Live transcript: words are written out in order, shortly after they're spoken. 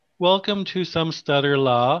Welcome to Some Stutter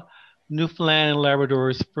Law, Newfoundland and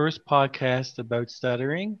Labrador's first podcast about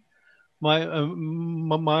stuttering.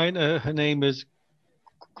 My name is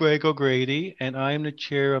Greg O'Grady, and I am the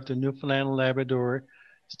chair of the Newfoundland and Labrador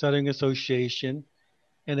Stuttering Association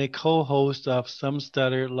and a co-host of Some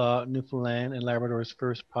Stutter Law, Newfoundland and Labrador's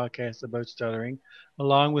first podcast about stuttering,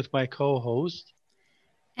 along with my co-host.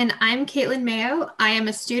 And I'm Caitlin Mayo. I am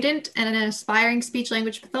a student and an aspiring speech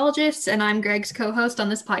language pathologist, and I'm Greg's co-host on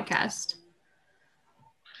this podcast.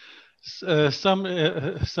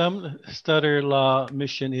 Some Stutter Law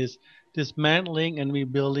mission is dismantling and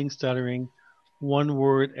rebuilding stuttering one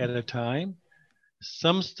word at a time.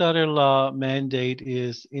 Some Stutter Law mandate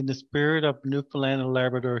is in the spirit of Newfoundland and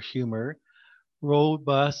Labrador humor,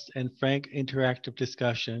 robust and frank interactive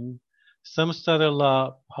discussion. Some Stutter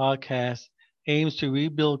Law podcast aims to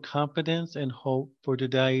rebuild confidence and hope for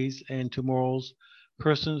today's and tomorrow's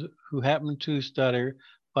persons who happen to stutter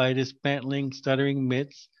by dismantling stuttering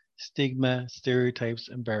myths, stigma, stereotypes,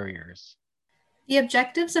 and barriers. The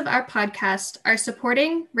objectives of our podcast are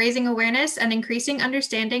supporting, raising awareness, and increasing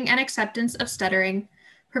understanding and acceptance of stuttering,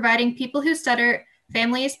 providing people who stutter,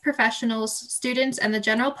 families, professionals, students, and the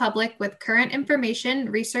general public with current information,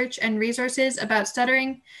 research, and resources about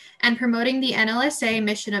stuttering, and promoting the NLSA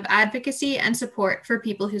mission of advocacy and support for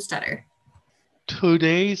people who stutter.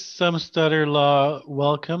 Today's Some Stutter Law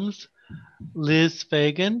welcomes Liz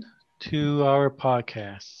Fagan to our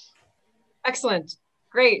podcast. Excellent.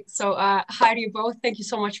 Great. So hi to you both. Thank you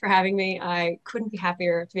so much for having me. I couldn't be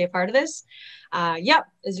happier to be a part of this. Yep,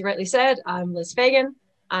 as you rightly said, I'm Liz Fagan.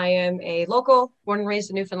 I am a local, born and raised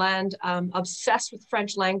in Newfoundland, obsessed with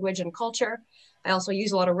French language and culture. I also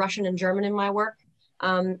use a lot of Russian and German in my work.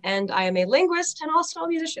 And I am a linguist and also a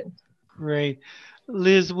musician. Great.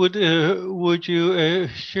 Liz, would you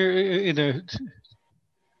share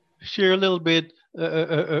share a little bit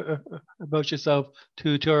about yourself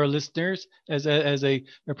to our listeners as a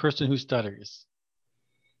person who stutters?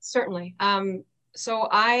 Certainly. So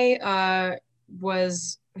I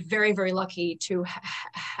was very, very lucky to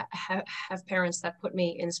have parents that put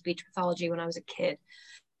me in speech pathology when I was a kid.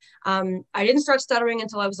 I didn't start stuttering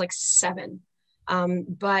until I was like 7,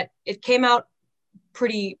 but it came out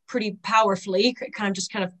pretty powerfully. It kind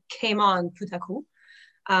of came on tout à coup.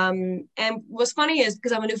 And what's funny is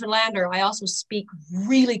because I'm a Newfoundlander, I also speak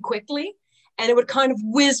really quickly and it would kind of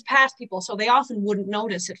whiz past people. So they often wouldn't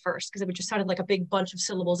notice at first because it would just sounded like a big bunch of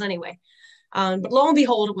syllables anyway. But lo and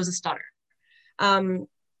behold, it was a stutter. And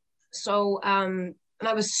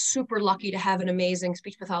I was super lucky to have an amazing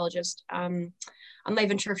speech pathologist. I'm not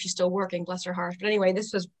even sure if she's still working, bless her heart. But anyway,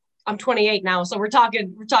 I'm 28 now. So we're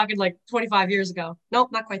talking like 25 years ago.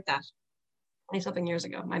 Nope, not quite that. 20 something years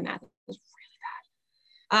ago. My math is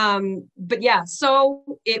but yeah,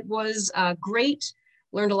 so it was great,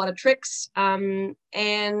 learned a lot of tricks, and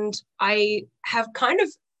I have kind of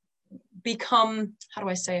become, how do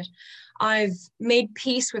I say it? I've made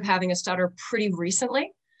peace with having a stutter pretty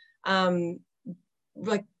recently.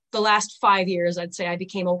 Like the last 5 years, I'd say I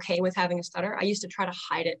became okay with having a stutter. I used to try to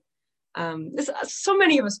hide it. So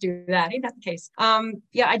many of us do that. Ain't that the case?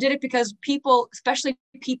 Yeah, I did it because people, especially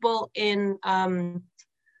people in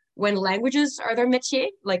when languages are their métier,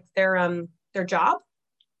 like their job,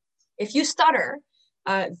 if you stutter,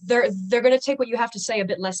 they're going to take what you have to say a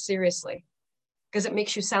bit less seriously because it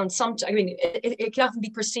makes you sound it can often be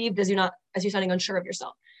perceived as you're sounding unsure of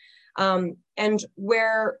yourself. And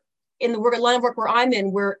where in the line of work where I'm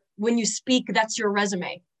in, where when you speak, that's your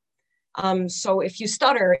resume. So if you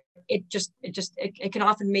stutter, it can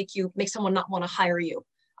often make someone not want to hire you,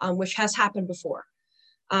 which has happened before.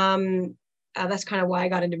 That's kind of why I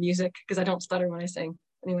got into music, because I don't stutter when I sing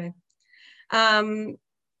anyway.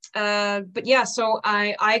 But yeah, so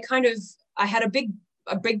I had a big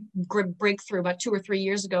breakthrough about 2 or 3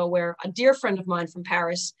 years ago where a dear friend of mine from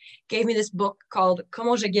Paris gave me this book called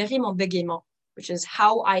Comment j'ai guéri mon bégaiement, which is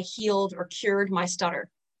how I healed or cured my stutter.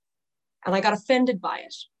 And I got offended by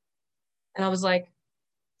it. And I was like,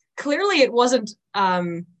 clearly it wasn't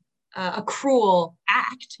a cruel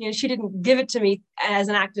act. You know, she didn't give it to me as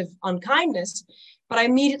an act of unkindness, but I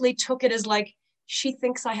immediately took it as like, she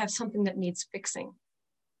thinks I have something that needs fixing,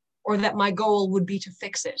 or that my goal would be to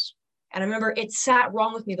fix it. And I remember it sat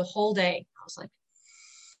wrong with me the whole day. I was like,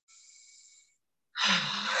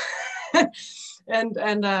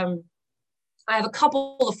 and I have a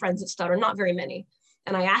couple of friends that stutter, not very many.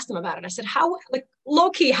 And I asked them about it. I said,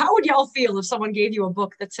 low-key, how would y'all feel if someone gave you a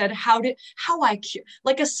book that said how I cured,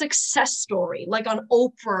 like a success story, like on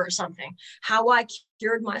Oprah or something, how I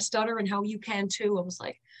cured my stutter and how you can too? I was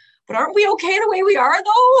like, but aren't we okay the way we are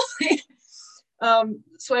though?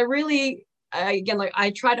 So I really again, like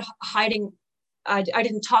I tried hiding. I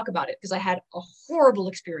didn't talk about it because I had a horrible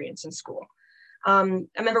experience in school. I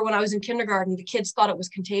remember when I was in kindergarten, the kids thought it was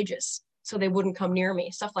contagious, so they wouldn't come near me,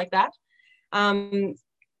 stuff like that. And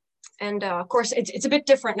of course, it's a bit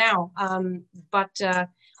different now. But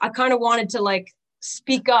I kind of wanted to like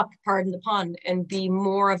speak up, pardon the pun, and be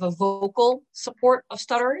more of a vocal support of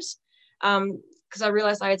stutterers. Because I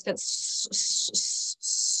realized I had spent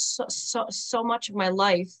so much of my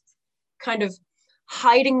life kind of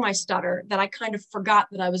hiding my stutter that I kind of forgot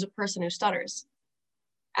that I was a person who stutters.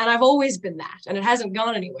 And I've always been that, and it hasn't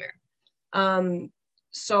gone anywhere.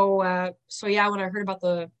 So yeah, when I heard about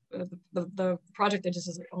the project, I just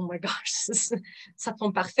was like, oh my gosh, this is ça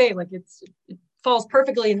tombe parfait. Like it falls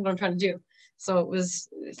perfectly into what I'm trying to do. So it's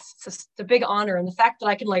just a big honor. And the fact that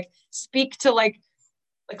I can like speak to like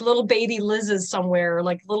little baby Liz's somewhere, or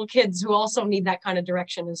like little kids who also need that kind of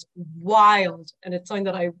direction is wild. And it's something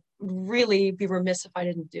that I really be remiss if I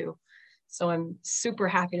didn't do. So I'm super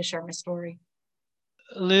happy to share my story.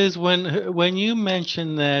 Liz, when you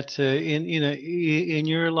mentioned that in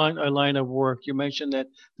your line of work, you mentioned that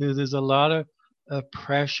there's a lot of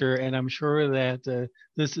pressure, and I'm sure that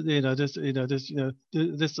this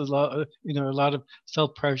is a lot a lot of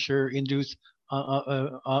self pressure induced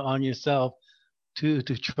on yourself to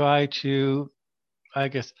try to, I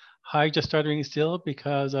guess, hide your stuttering still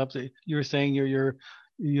because of you were saying your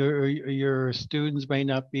students may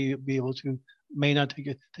not be able to, may not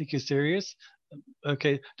take you serious.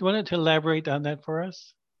 Okay, do you want to elaborate on that for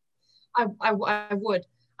us? I would.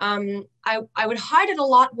 I would hide it a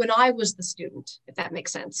lot when I was the student, if that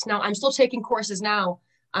makes sense. Now I'm still taking courses now.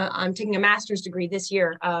 I'm taking a master's degree this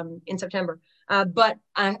year in September, but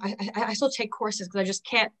I still take courses because I just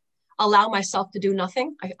can't allow myself to do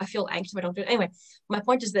nothing. I feel anxious if I don't do it. Anyway, my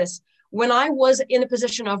point is this. When I was in a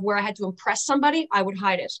position of where I had to impress somebody, I would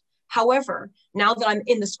hide it. However, now that I'm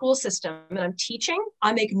in the school system and I'm teaching,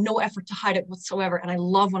 I make no effort to hide it whatsoever. And I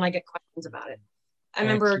love when I get questions about it. I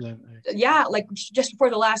remember, yeah, like just before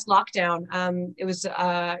the last lockdown, it was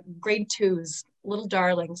grade 2s, little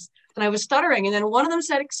darlings. And I was stuttering. And then one of them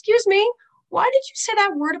said, excuse me, why did you say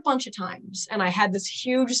that word a bunch of times? And I had this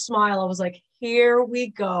huge smile. I was like, here we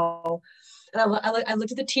go. And I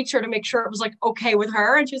looked at the teacher to make sure it was like okay with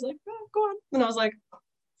her. And she's like, oh, go on. And I was like,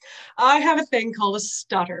 I have a thing called a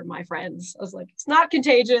stutter, my friends. I was like, it's not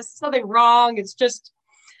contagious. It's nothing wrong. It's just,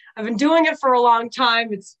 I've been doing it for a long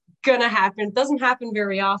time. It's going to happen. It doesn't happen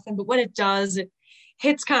very often, but when it does, it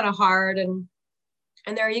hits kind of hard. And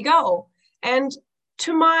there you go. And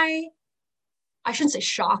to my, I shouldn't say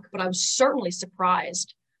shock, but I was certainly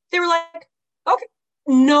surprised. They were like, okay,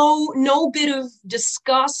 no bit of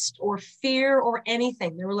disgust or fear or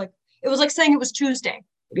anything. They were like, it was like saying it was Tuesday.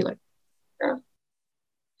 I'd be like, yeah.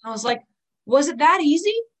 I was like, was it that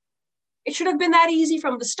easy? It should have been that easy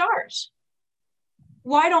from the start.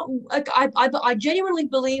 Why don't, like, I genuinely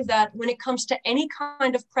believe that when it comes to any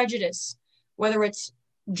kind of prejudice, whether it's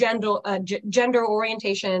gender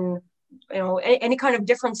orientation, any kind of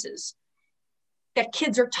differences, that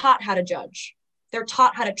kids are taught how to judge. They're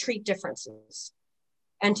taught how to treat differences.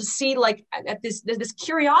 And to see like at this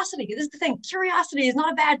curiosity, this is the thing, curiosity is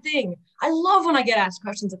not a bad thing. I love when I get asked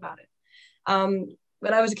questions about it.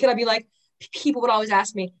 When I was a kid, I'd be like, people would always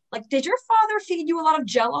ask me, like, did your father feed you a lot of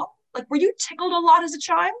Jell-O? Like, were you tickled a lot as a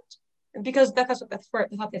child? And because that's where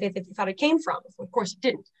they thought it came from. Of course, it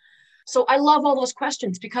didn't. So I love all those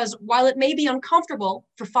questions because while it may be uncomfortable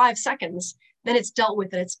for 5 seconds, then it's dealt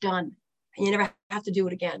with and it's done. And you never have to do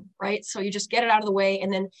it again, right? So you just get it out of the way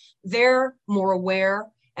and then they're more aware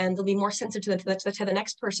and they'll be more sensitive to the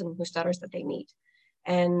next person who stutters that they meet.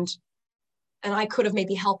 And I could have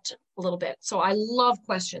maybe helped a little bit. So I love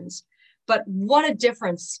questions, but what a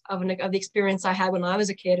difference of the experience I had when I was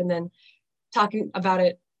a kid and then talking about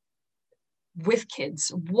it with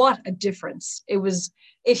kids. What a difference.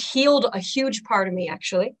 It healed a huge part of me,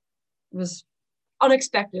 actually. It was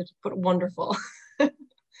unexpected, but wonderful.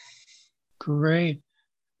 Great.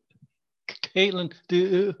 Caitlin,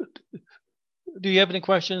 do you have any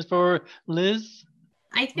questions for Liz?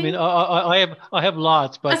 I think. I mean, I have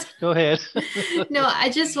lots, but go ahead. No, I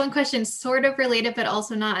just one question, sort of related, but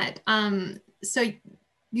also not. So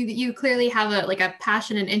you clearly have a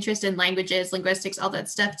passion and interest in languages, linguistics, all that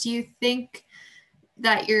stuff. Do you think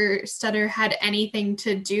that your stutter had anything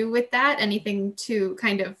to do with that? Anything to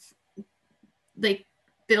kind of like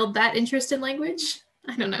build that interest in language?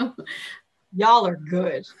 I don't know. Y'all are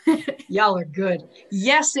good. Y'all are good.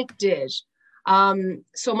 Yes, it did.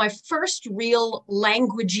 So my first real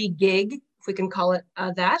languagey gig if we can call it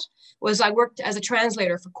that, was I worked as a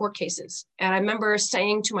translator for court cases. And I remember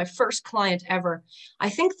saying to my first client ever, I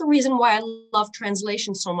think the reason why I love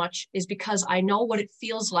translation so much is because I know what it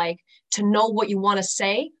feels like to know what you want to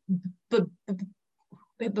say, but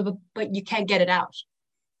you can't get it out.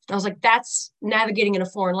 I was like, that's navigating in a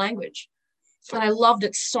foreign language. And I loved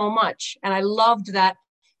it so much. And I loved that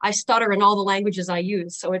I stutter in all the languages I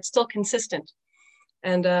use. So it's still consistent.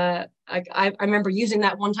 And I remember using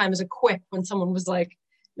that one time as a quip when someone was like,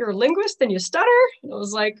 you're a linguist and you stutter? And I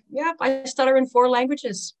was like, yeah, I stutter in 4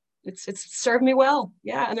 languages. It's served me well.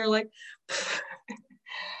 Yeah. And they're like,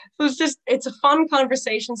 it's a fun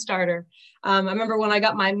conversation starter. I remember when I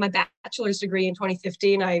got my bachelor's degree in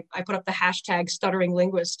 2015, I put up the hashtag stuttering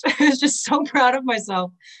linguist. I was just so proud of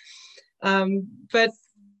myself. But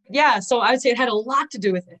yeah, so I would say it had a lot to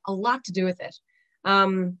do with it.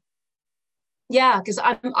 Yeah, because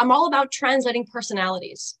I'm all about translating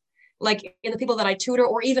personalities, like in the people that I tutor,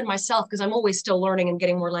 or even myself, because I'm always still learning and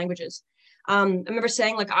getting more languages. I remember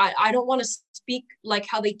saying, like, I don't want to speak like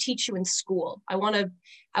how they teach you in school. I want to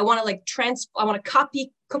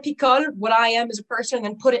copy what I am as a person and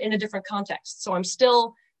then put it in a different context. So I'm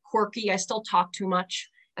still quirky. I still talk too much.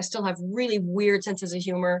 I still have really weird senses of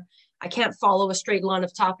humor. I can't follow a straight line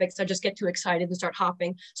of topics. I just get too excited and start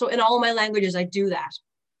hopping. So in all my languages, I do that.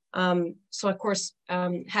 So of course,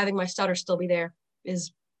 having my stutter still be there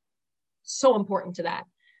is so important to that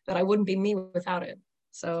I wouldn't be me without it.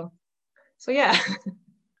 So yeah.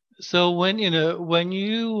 So when you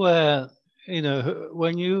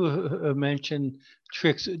mention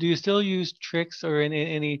tricks, do you still use tricks or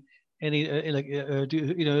any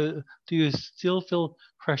do you still feel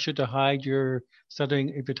pressure to hide your stuttering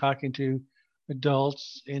if you're talking to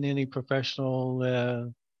adults in any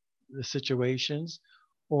professional situations?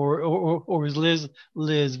 Or is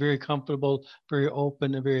Liz very comfortable, very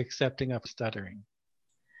open, and very accepting of stuttering?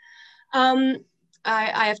 I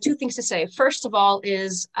have 2 things to say. First of all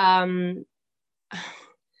is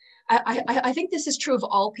I think this is true of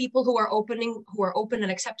all people who are open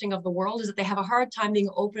and accepting of the world, is that they have a hard time being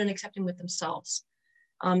open and accepting with themselves.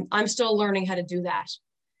 I'm still learning how to do that.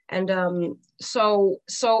 And so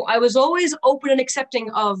I was always open and accepting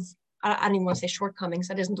of, I don't even want to say shortcomings,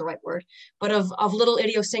 that isn't the right word, but of little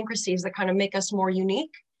idiosyncrasies that kind of make us more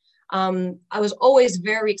unique. I was always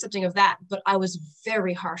very accepting of that, but I was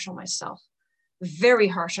very harsh on myself.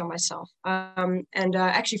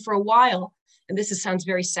 Actually for a while, and sounds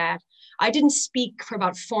very sad, I didn't speak for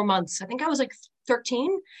about 4 months. I think I was like 13,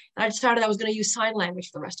 and I decided I was going to use sign language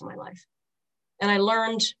for the rest of my life. And I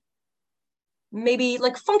learned maybe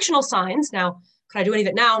like functional signs. Now, could I do any of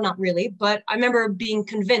it now? Not really, but I remember being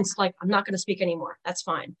convinced, like, I'm not going to speak anymore. That's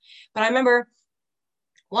fine. But I remember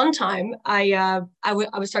one time I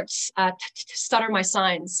would start to stutter my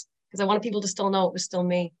signs because I wanted people to still know it was still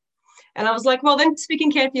me. And I was like, well, then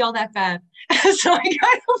speaking can't be all that bad. So I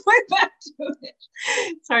kind of went back to it.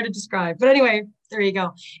 It's hard to describe. But anyway, there you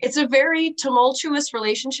go. It's a very tumultuous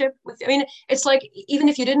relationship it's like, even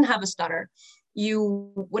if you didn't have a stutter,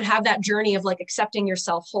 you would have that journey of like accepting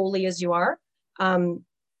yourself wholly as you are,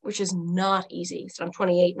 which is not easy. So I'm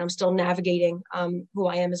 28 and I'm still navigating who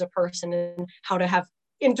I am as a person and how to have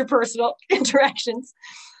interpersonal interactions.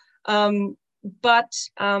 And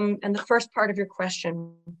the first part of your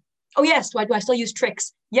question, oh yes, do I still use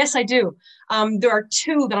tricks? Yes, I do. There are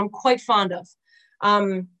 2 that I'm quite fond of.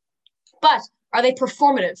 But are they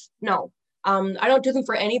performative? No. I don't do them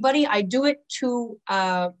for anybody. I do it to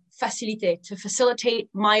facilitate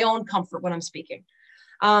my own comfort when I'm speaking.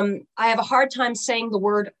 I have a hard time saying the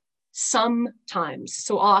word sometimes.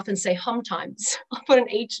 So I'll often say humtimes. I'll put an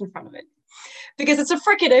H in front of it because it's a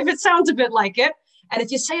fricative. It sounds a bit like it. And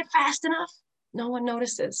if you say it fast enough, no one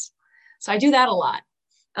notices. So I do that a lot.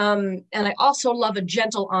 And I also love a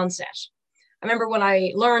gentle onset. I remember when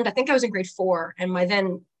I learned, I think I was in grade 4, and my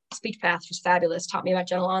then speech path was fabulous, taught me about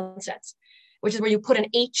gentle onsets, which is where you put an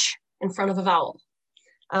H in front of a vowel,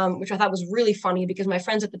 which I thought was really funny because my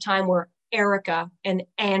friends at the time were Erica and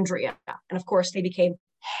Andrea. And of course they became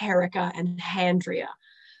Herica and Handria,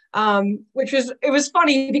 it was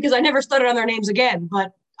funny because I never stuttered on their names again,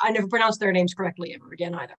 but I never pronounced their names correctly ever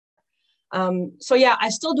again either. So yeah, I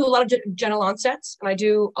still do a lot of gentle onsets, and I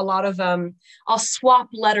do a lot of, I'll swap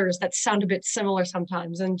letters that sound a bit similar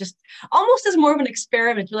sometimes, and just almost as more of an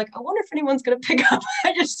experiment. You're like, I wonder if anyone's going to pick up.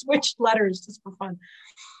 I just switched letters just for fun.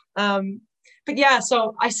 But yeah,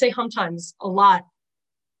 so I say sometimes a lot.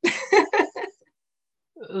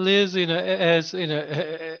 Liz, as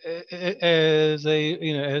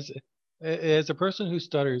a person who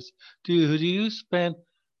stutters, do you spend,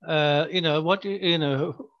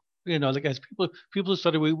 like as people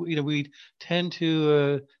stutter, we tend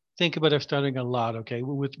to think about our stuttering a lot. Okay,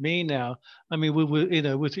 with me now, I mean,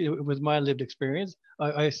 with my lived experience,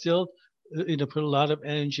 I still put a lot of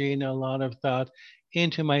energy and a lot of thought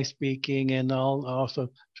into my speaking, and also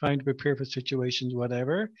trying to prepare for situations,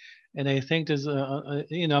 whatever. And I think there's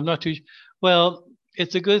I'm not too well.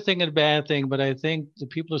 It's a good thing and a bad thing, but I think the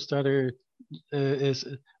people who stutter is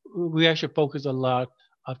we actually focus a lot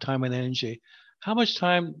of time and energy. How much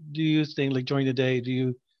time do you think, like during the day, do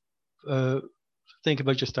you uh, think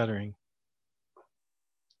about your stuttering?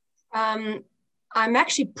 Um, I'm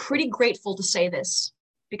actually pretty grateful to say this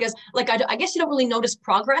because, like, I guess you don't really notice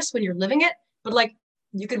progress when you're living it, but like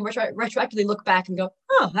you can retroactively look back and go,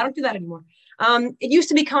 oh, I don't do that anymore. It used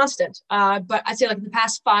to be constant, but I'd say like in the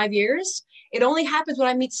past 5 years, it only happens when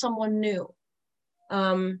I meet someone new.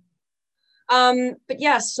 But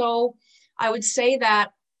yeah, so I would say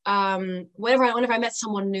that whenever I met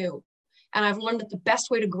someone new, and I've learned that the best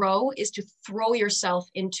way to grow is to throw yourself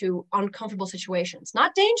into uncomfortable situations,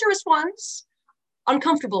 not dangerous ones,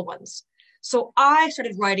 uncomfortable ones. So I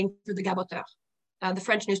started writing for the Gaboteur, the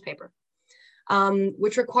French newspaper,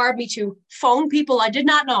 which required me to phone people I did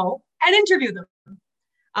not know and interview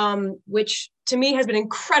them, which to me has been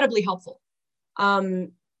incredibly helpful.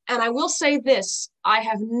 And I will say this, I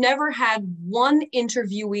have never had one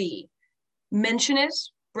interviewee mention it,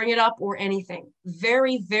 bring it up or anything.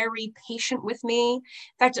 Very, very patient with me. In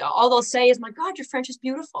fact, all they'll say is, my God, your French is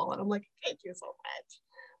beautiful. And I'm like, thank you so much.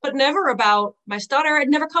 But never about my stutter. It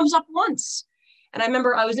never comes up once. And I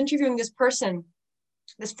remember I was interviewing this person,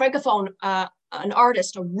 this francophone, an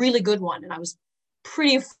artist, a really good one. And I was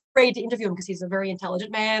pretty afraid to interview him because he's a very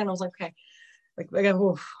intelligent man. And I was like, okay,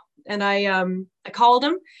 oof. And I called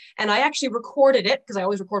him and I actually recorded it because I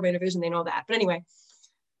always record my interviews and they know that. But anyway,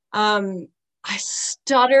 I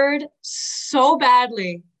stuttered so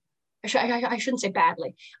badly. I shouldn't say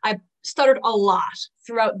badly. I stuttered a lot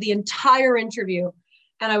throughout the entire interview.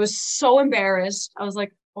 And I was so embarrassed. I was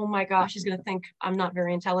like, oh my gosh, he's going to think I'm not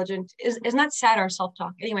very intelligent. Isn't that sad, our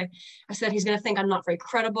self-talk? Anyway, I said, he's going to think I'm not very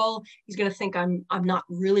credible. He's going to think I'm not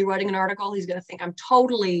really writing an article. He's going to think I'm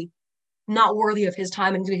totally not worthy of his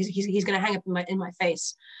time. And he's going to hang up in my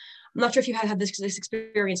face. I'm not sure if you had this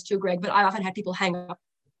experience too, Greg, but I often had people hang up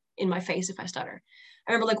in my face if I stutter.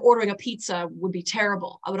 I remember like ordering a pizza would be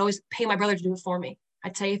terrible. I would always pay my brother to do it for me.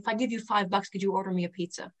 I'd say, if I give you $5, could you order me a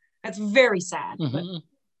pizza? That's very sad, but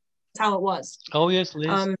that's how it was. Oh yes,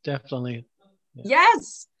 Liz, definitely. Yeah.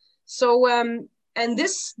 Yes. So, and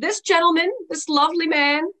this gentleman, this lovely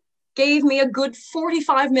man, gave me a good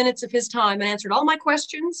 45 minutes of his time and answered all my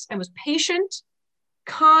questions and was patient,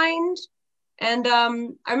 kind, and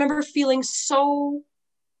I remember feeling so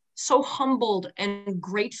humbled and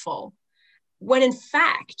grateful when in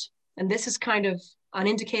fact, and this is kind of an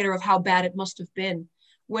indicator of how bad it must have been,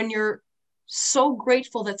 when you're so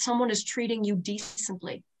grateful that someone is treating you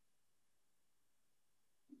decently.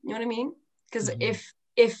 You know what I mean? Because if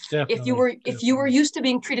you were used to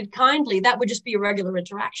being treated kindly, that would just be a regular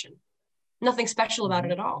interaction. Nothing special about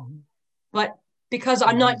it at all. But because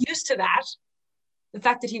I'm not used to that, the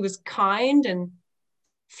fact that he was kind and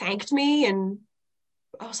thanked me, and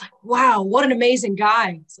I was like, wow, what an amazing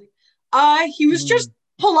guy. It's like, he was just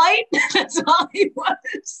polite. That's all he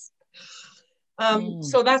was.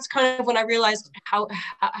 So that's kind of when I realized how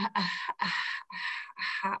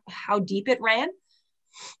deep it ran.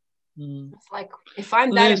 It's like, if I'm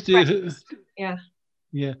that impressed, yeah.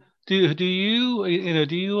 Do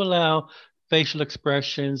you allow facial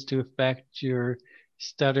expressions to affect your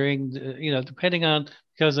stuttering? Depending on,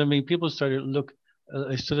 because I mean, people started to look.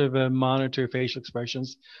 Sort of monitor facial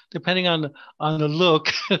expressions. Depending on the look,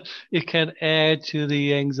 it can add to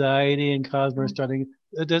the anxiety and cause more stuttering.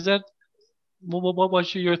 Does that?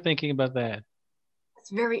 What's your thinking about that? It's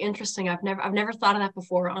very interesting. I've never thought of that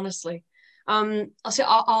before, honestly. I'll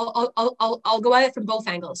go at it from both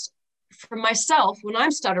angles. For myself, when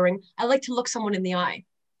I'm stuttering, I like to look someone in the eye.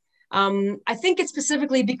 I think it's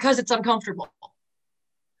specifically because it's uncomfortable.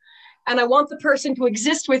 And I want the person to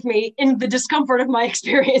exist with me in the discomfort of my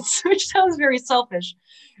experience, which sounds very selfish.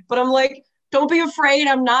 But I'm like, don't be afraid.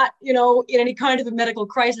 I'm not, in any kind of a medical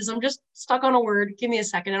crisis. I'm just stuck on a word. Give me a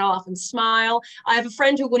second. And I'll often smile. I have a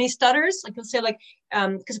friend who, when he stutters, like he'll say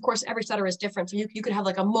because of course every stutter is different. So you could have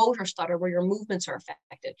like a motor stutter where your movements are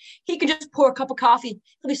affected. He can just pour a cup of coffee.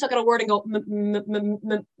 He'll be stuck on a word and go,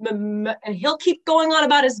 and he'll keep going on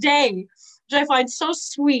about his day, which I find so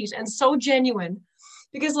sweet and so genuine.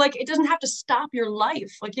 Because like, it doesn't have to stop your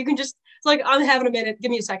life. Like you can just, it's like, I'm having a minute,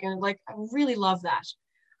 give me a second. Like, I really love that.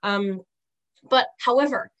 But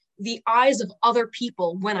however, the eyes of other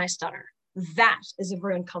people when I stutter, that is a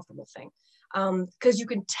very uncomfortable thing, because you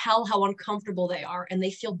can tell how uncomfortable they are and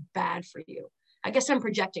they feel bad for you. I guess I'm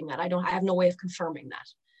projecting that. I have no way of confirming that.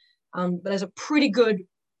 But as a pretty good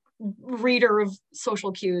reader of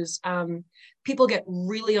social cues, people get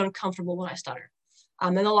really uncomfortable when I stutter.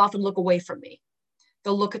 And they'll often look away from me.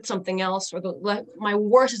 They'll look at something else, or my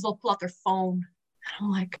worst is they'll pull out their phone. And I'm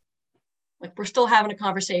like, we're still having a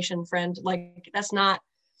conversation, friend. Like, that's not,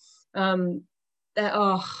 but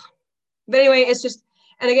anyway, it's just,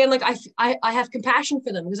 and again, like I have compassion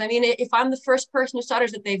for them, because I mean, if I'm the first person who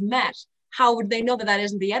stutters that they've met, how would they know that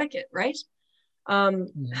isn't the etiquette, right? How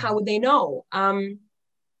would they know?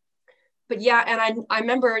 But yeah, and I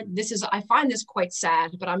remember I find this quite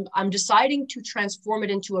sad, but I'm deciding to transform it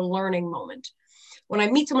into a learning moment. When I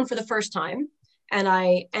meet someone for the first time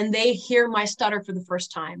and they hear my stutter for the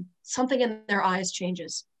first time, something in their eyes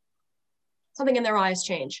changes. Something in their eyes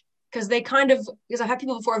change. Because because I've had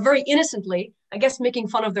people before very innocently, I guess, making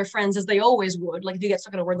fun of their friends, as they always would. Like, if you get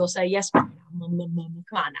stuck in a word, they'll say, yes, come on now,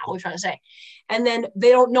 what are you trying to say? And then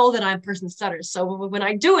they don't know that I'm a person that stutters. So when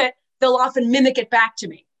I do it, they'll often mimic it back to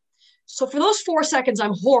me. So for those 4 seconds,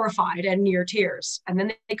 I'm horrified and near tears. And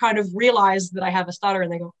then they kind of realize that I have a stutter, and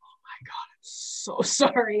they go, oh my God, I'm so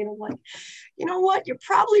sorry. And I'm like, you know what? You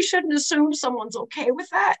probably shouldn't assume someone's okay with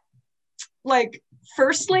that. Like,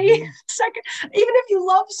 firstly, second, even if you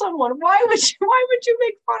love someone, why would you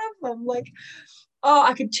make fun of them? Like, oh,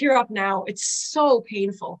 I could tear up now. It's so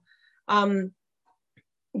painful.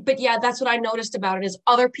 But yeah, that's what I noticed about it, is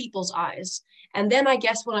other people's eyes. And then I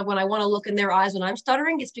guess when I want to look in their eyes when I'm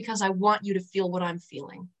stuttering, it's because I want you to feel what I'm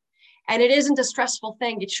feeling. And it isn't a stressful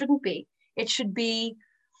thing. It shouldn't be. It should be,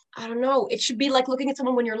 I don't know, it should be like looking at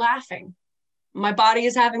someone when you're laughing. My body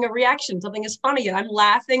is having a reaction. Something is funny and I'm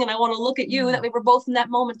laughing and I want to look at you. That way we're both in that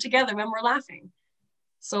moment together when we're laughing.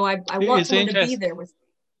 So I want someone to be there with me.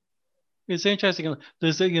 It's interesting.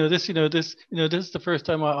 This is the first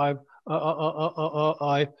time I've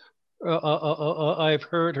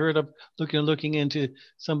heard of looking into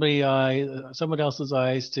someone else's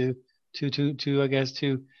eyes to I guess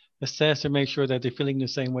to assess or make sure that they're feeling the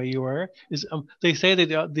same way you are. They say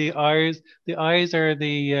that the eyes are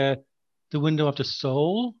the window of the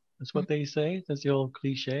soul. That's what they say. That's the old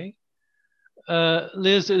cliche.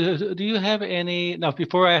 Liz, do you have any? Now,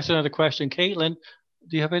 before I ask another question, Caitlin,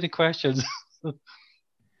 do you have any questions?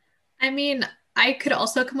 I mean, I could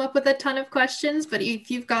also come up with a ton of questions, but if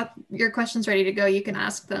you've got your questions ready to go, you can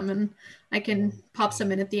ask them and I can pop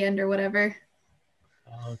some in at the end or whatever.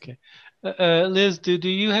 Okay. Liz, do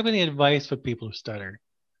you have any advice for people who stutter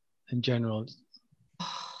in general?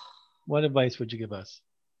 What advice would you give us?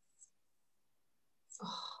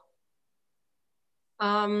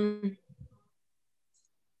 I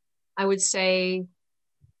would say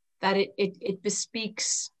that it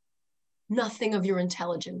bespeaks nothing of your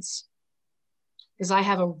intelligence, because I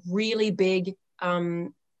have a really big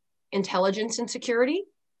intelligence insecurity.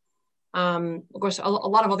 Of course, a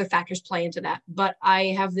lot of other factors play into that, but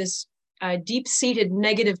I have this deep-seated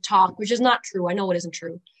negative talk, which is not true. I know it isn't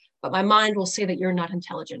true, but my mind will say that you're not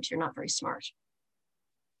intelligent, you're not very smart.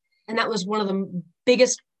 And that was one of the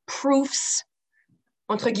biggest proofs,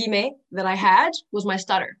 entre guillemets, that I had, was my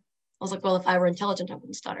stutter. I was like, well, if I were intelligent, I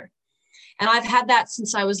wouldn't stutter. And I've had that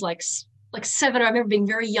since I was like 7. I remember being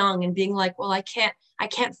very young and being like, well, I can't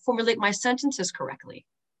formulate my sentences correctly.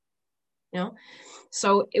 You know?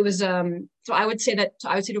 So it was, so I would say to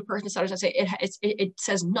a person who stutters, I'd say it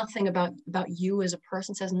says nothing about you as a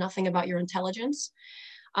person, says nothing about your intelligence.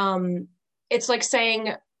 It's like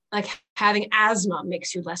saying, like, having asthma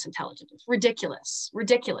makes you less intelligent. It's ridiculous.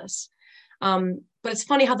 But it's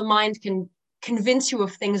funny how the mind can convince you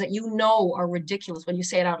of things that you know are ridiculous when you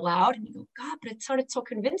say it out loud. And you go, God, but it sounded so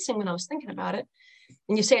convincing when I was thinking about it.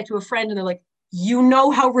 And you say it to a friend and they're like, you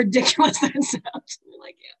know how ridiculous that sounds. And you're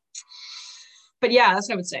like, yeah. But yeah, that's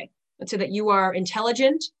what I would say. I'd say that you are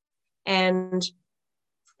intelligent and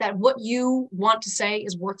that what you want to say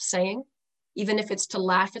is worth saying, even if it's to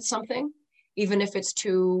laugh at something, even if it's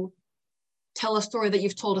to tell a story that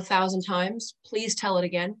you've told 1,000 times, please tell it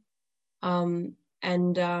again.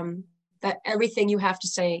 That everything you have to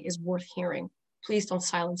say is worth hearing. Please don't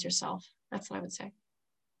silence yourself. That's what I would say.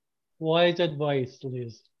 Wise advice,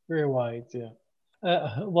 Liz. Very wise, yeah.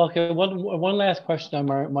 Well, okay, one last question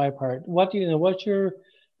on my part. What's your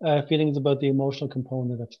feelings about the emotional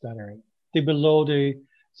component of stuttering? The below the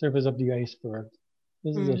surface of the iceberg.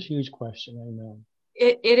 This is a huge question, I know.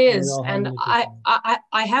 It is, and I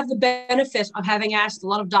have the benefit of having asked a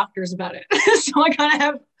lot of doctors about it, so I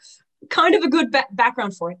kind of a good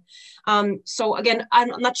background for it. So again, I'm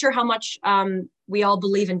not sure how much we all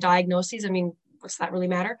believe in diagnoses. I mean, what's that really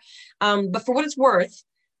matter? But for what it's worth,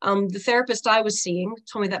 the therapist I was seeing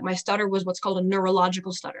told me that my stutter was what's called a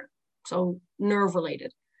neurological stutter, so nerve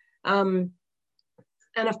related. And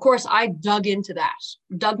of course, I dug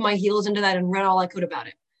my heels into that and read all I could about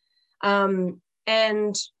it. I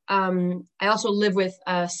also live with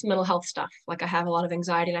some mental health stuff. Like I have a lot of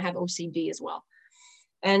anxiety and I have OCD as well.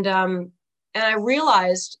 And I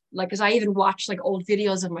realized, like, as I even watched like old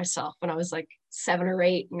videos of myself when I was like 7 or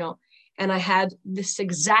 8, you know, and I had this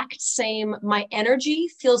exact same, my energy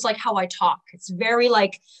feels like how I talk. It's very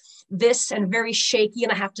like this and very shaky.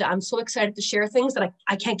 And I'm so excited to share things that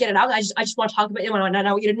I can't get it out. I just want to talk about it. And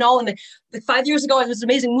I want you to know. And like 5 years ago, it was an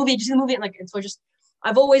amazing movie. Did you see the movie? And so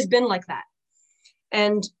I've always been like that.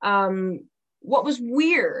 And what was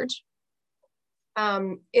weird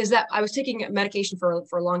is that I was taking medication for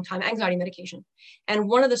a long time, anxiety medication. And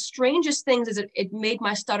one of the strangest things is it made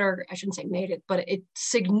my stutter, I shouldn't say made it, but it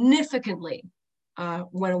significantly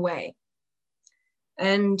went away.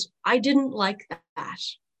 And I didn't like that,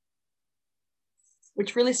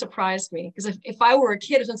 which really surprised me. Because if I were a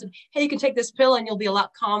kid, if someone said, hey, you can take this pill and you'll be a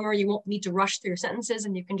lot calmer, you won't need to rush through your sentences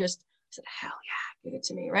and you can just, I said, hell yeah, give it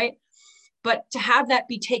to me, right? But to have that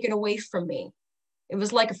be taken away from me, it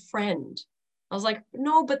was like a friend. I was like,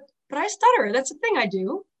 no, but I stutter. That's the thing I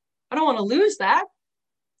do. I don't want to lose that.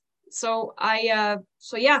 So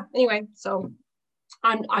anyway, so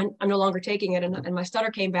I'm no longer taking it. And my stutter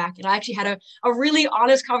came back. And I actually had a really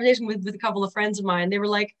honest conversation with a couple of friends of mine. They were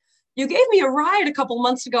like, you gave me a ride a couple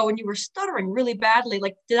months ago when you were stuttering really badly.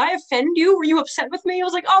 Like, did I offend you? Were you upset with me? I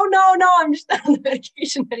was like, oh, no, I'm just not on the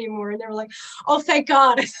medication anymore. And they were like, oh, thank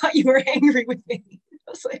God. I thought you were angry with me.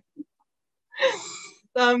 I was like,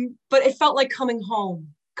 but it felt like coming home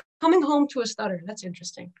to a stutter. That's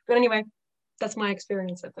interesting. But anyway, that's my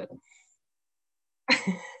experience with it.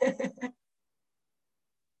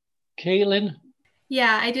 Caitlin?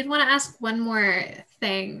 Yeah, I did want to ask one more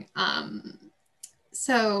thing.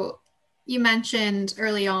 So you mentioned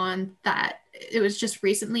early on that it was just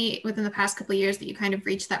recently, within the past couple of years, that you kind of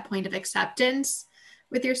reached that point of acceptance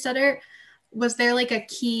with your stutter. Was there like a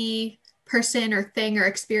key person or thing or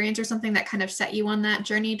experience or something that kind of set you on that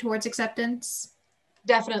journey towards acceptance?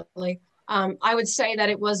 Definitely. I would say that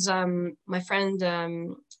it was my friend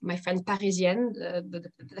Parisienne, the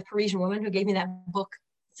Parisian woman who gave me that book,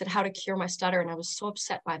 said how to cure my stutter. And I was so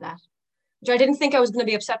upset by that, which I didn't think I was going to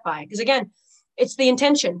be upset by. Because again, it's the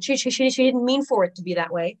intention. She didn't mean for it to be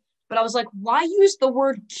that way. But I was like, why use the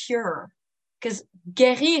word cure? Because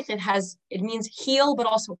guérir, it means heal, but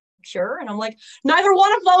also cure. And I'm like, neither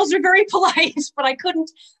one of those are very polite, but I couldn't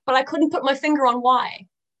put my finger on why.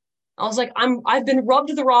 I was like, I've been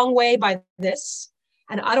rubbed the wrong way by this,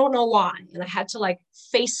 and I don't know why. And I had to like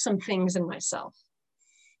face some things in myself.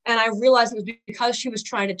 And I realized it was because she was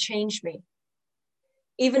trying to change me,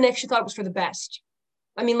 even if she thought it was for the best.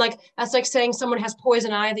 I mean, like, that's like saying someone has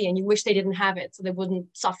poison ivy and you wish they didn't have it so they wouldn't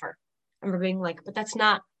suffer. I remember being like, but that's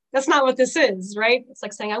not what this is, right? It's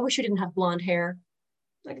like saying, I wish you didn't have blonde hair.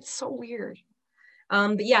 Like, it's so weird.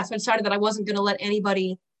 But yeah, so I decided that I wasn't going to let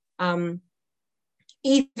anybody,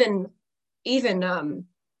 even God,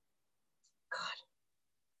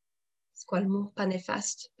 it's quite pas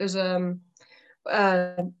néfaste. There's in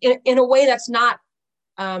a way that's not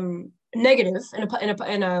negative, in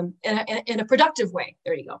a productive way.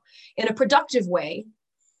 There you go. In a productive way,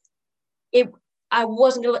 I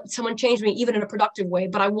wasn't going to let someone change me, even in a productive way,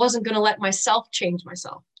 but I wasn't going to let myself change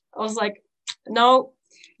myself. I was like, no,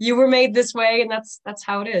 you were made this way, and that's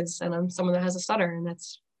how it is. And I'm someone that has a stutter, and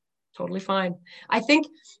that's totally fine. I think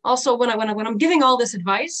also when I'm giving all this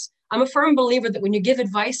advice, I'm a firm believer that when you give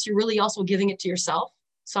advice, you're really also giving it to yourself.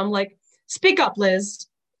 So I'm like, speak up, Liz.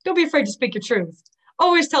 Don't be afraid to speak your truth.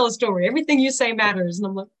 Always tell a story. Everything you say matters. And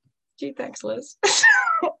I'm like, gee, thanks, Liz.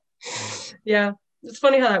 Yeah, it's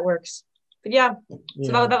funny how that works. But yeah,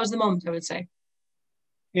 so that was the moment, I would say.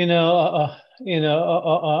 I'm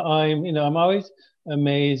always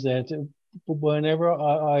amazed that whenever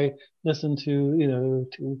I listen to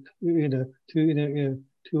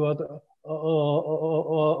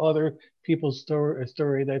other people's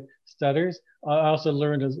story that stutters, I also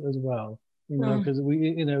learn as well. Because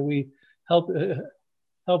we help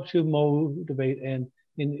to motivate and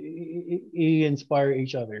inspire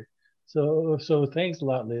each other. So thanks a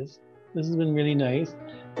lot, Liz. This has been really nice,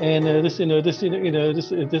 and this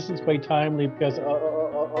is quite timely because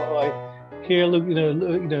I hear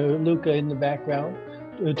Luca in the background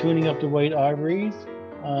tuning up the white ivories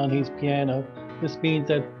on his piano. This means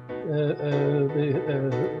that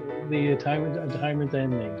the time is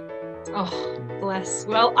ending. Oh, bless.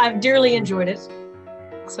 Well, I've dearly enjoyed it.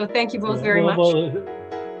 So thank you both very much.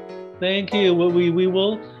 Thank you. We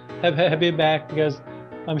will have you back because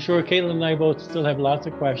I'm sure Caitlin and I both still have lots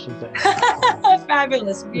of questions.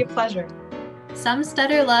 Fabulous. It'd be a pleasure. Some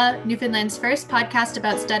Stutter La, Newfoundland's first podcast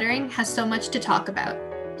about stuttering, has so much to talk about.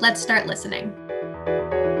 Let's start listening.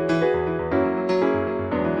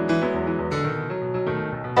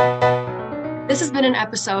 This has been an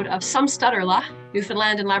episode of Some Stutter La,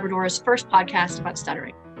 Newfoundland and Labrador's first podcast about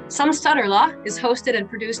stuttering. Some Stutter La is hosted and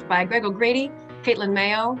produced by Greg O'Grady, Caitlin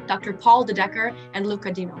Mayo, Dr. Paul DeDecker, and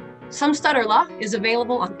Luca Dino. Some Stutter La is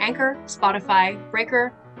available on Anchor, Spotify,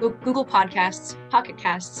 Breaker, Google Podcasts, Pocket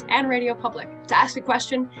Casts, and Radio Public. To ask a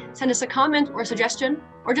question, send us a comment or suggestion,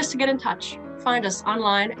 or just to get in touch, find us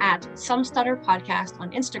online at Some Stutter Podcast on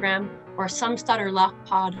Instagram or Some Stutter La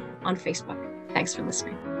Pod on Facebook. Thanks for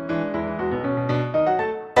listening.